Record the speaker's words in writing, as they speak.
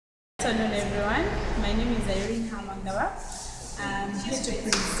afternoon, everyone. My name is Irene Hamangaba. I'm here to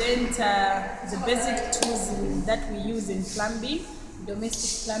present the basic tools that we use in plumbing,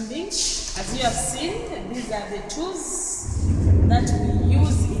 domestic plumbing. As you have seen, these are the tools that we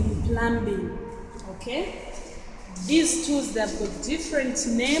use in plumbing. Okay? These tools, they've got different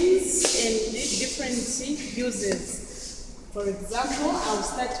names and different uses. For example, I'll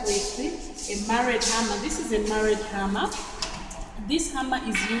start with a married hammer. This is a married hammer. This hammer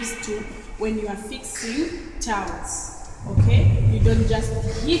is used to when you are fixing towels. Okay, you don't just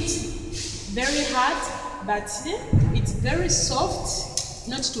hit very hard, but it's very soft,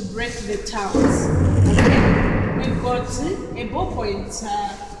 not to break the towels. Okay, we've got a ballpoint.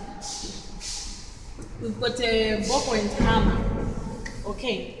 We've got a ballpoint hammer.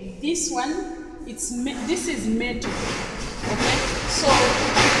 Okay, this one, this is metal. Okay, so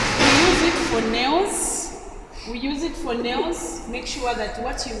we use it for nails. We use it for nails. Make sure that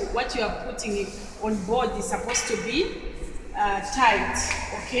what you are putting on board is supposed to be tight.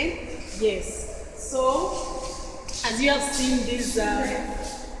 Okay. Yes. So as you have seen this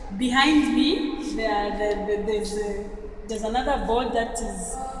behind me, there's another board that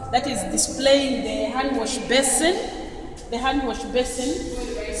is displaying the hand wash basin. The hand wash basin.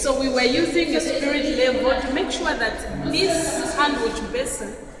 So we were using a spirit level to make sure that this hand wash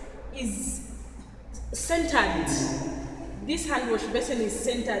basin is centered. This hand wash basin is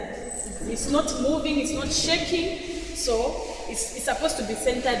centered. It's not moving, it's not shaking, so it's supposed to be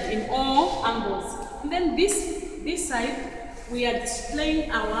centered in all angles. And then this side, we are displaying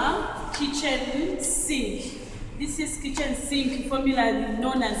our kitchen sink. This is kitchen sink, formerly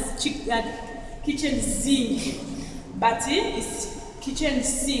known as kitchen sink, but it's kitchen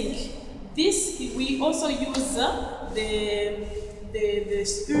sink. This, we also use the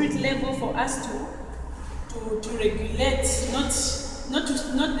spirit level for us to regulate, not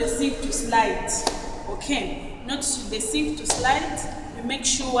the sink to slide. Okay, not the sink to slide. We make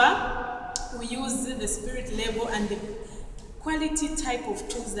sure we use the spirit level and the quality type of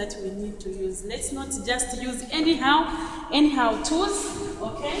tools that we need to use. Let's not just use anyhow tools.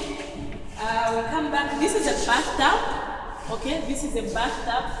 Okay, we come back. This is a bathtub. Okay, this is a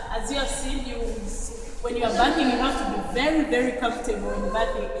bathtub. As you have seen, when you are bathing, you have to be very, very comfortable in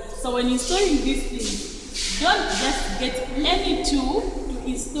bathing. So when installing these things, don't just get any tool to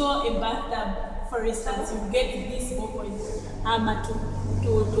install a bathtub. For instance, you get this ballpoint hammer to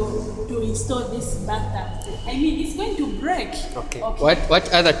install this bathtub. I mean, it's going to break. Okay. What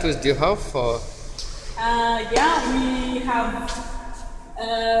other tools do you have for? Yeah,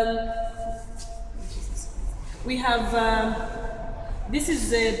 we have. This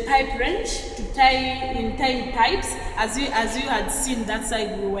is a pipe wrench to tie pipes. As you had seen that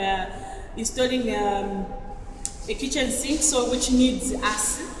side, we were installing a kitchen sink, so which needs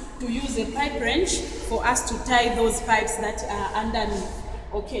us to use a pipe wrench for us to tie those pipes that are underneath.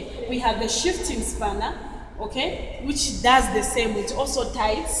 Okay, we have a shifting spanner, okay, which does the same, it also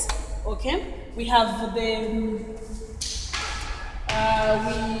ties. Okay, we have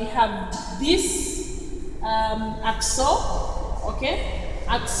this axle, okay,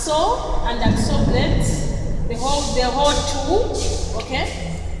 axle and axle blade, the whole tool. Okay,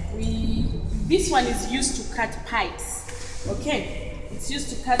 this one is used to cut pipes. Okay, it's used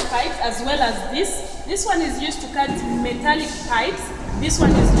to cut pipes, as well as this one is used to cut metallic pipes. This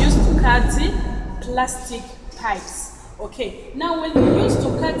one is used to cut plastic pipes. Okay, now when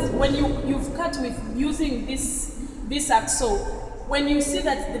you've cut with using this axle, when you see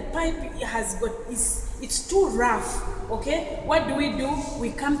that the pipe it's too rough, okay, what do? We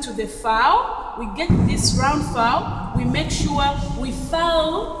come to the file, we get this round file, we make sure we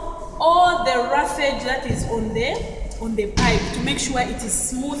file all the roughage that is on the pipe to make sure it is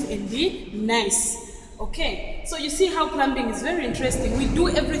smooth and nice. Okay, so you see how plumbing is very interesting. We do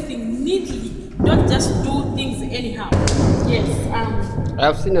everything neatly, don't just do things anyhow. Yes. I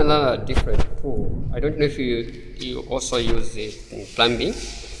have seen another different tool. I don't know if you also use it in plumbing.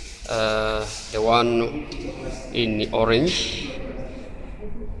 The one in orange.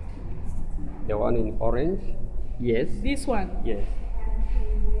 The one in orange. Yes. This one. Yes.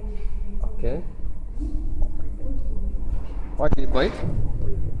 Okay. What do you call it?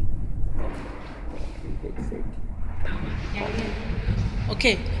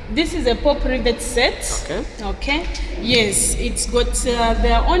 Okay, this is a pop rivet set. Okay. Okay. Yes, it's got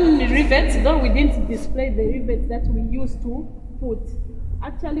their own rivets, though we didn't display the rivets that we used to put.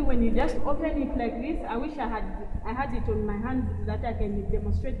 Actually, when you just open it like this, I wish I had it on my hand so that I can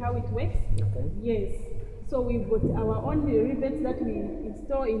demonstrate how it works. Okay. Yes. So we've got our own rivets that we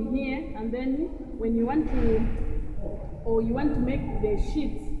install in here, and then when you want to make the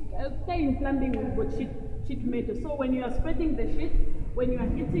sheets in plumbing, we've got sheet metal. So when you are spreading the sheet, when you are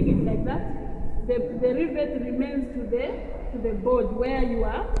hitting it like that, the rivet remains to the board where you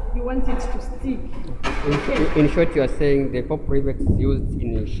want it to stick. Okay. In short, you are saying the pop rivet is used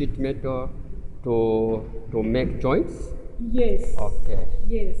in sheet metal to make joints? Yes. Okay.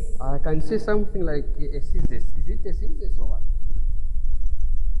 Yes. I can see something like a scissors. Is it a scissors or what?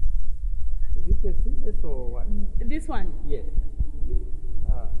 Is it a scissors or what? This one? Yes.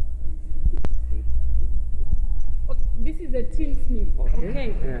 Okay, this is a tin snip.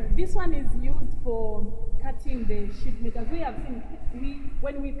 Okay. Yeah. This one is used for cutting the sheet metal. We have seen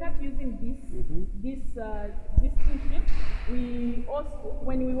when we cut using this tin snip, we also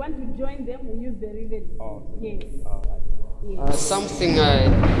when we want to join them we use the rivet. Oh. Yes. All right. Yes. Something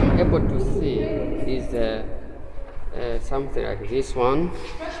I'm able to see is something like this one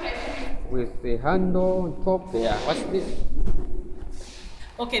with the handle on top there. What's this?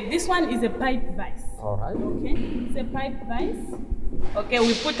 Okay, this one is a pipe vise. All right. Okay, it's a pipe vise. Okay,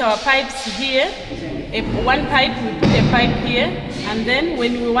 we put our pipes here. One pipe, we put a pipe here, and then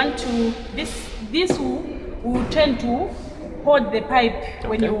when we want to, this will tend to hold the pipe.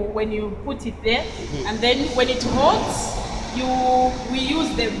 Okay. when you put it there, and then when it holds, we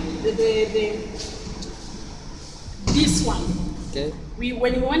use this one. Okay.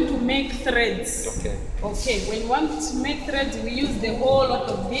 When you want to make threads. Okay. Okay. When you want to make threads, we use the whole lot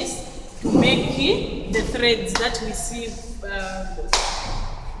of this to make the threads that we see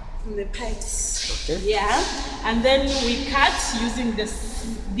in the pipes. Okay. Yeah. And then we cut using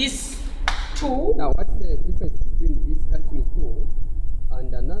this tool. Now, what's the difference between this cutting tool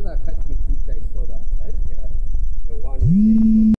and another cutting tool which I saw that, right? The one with the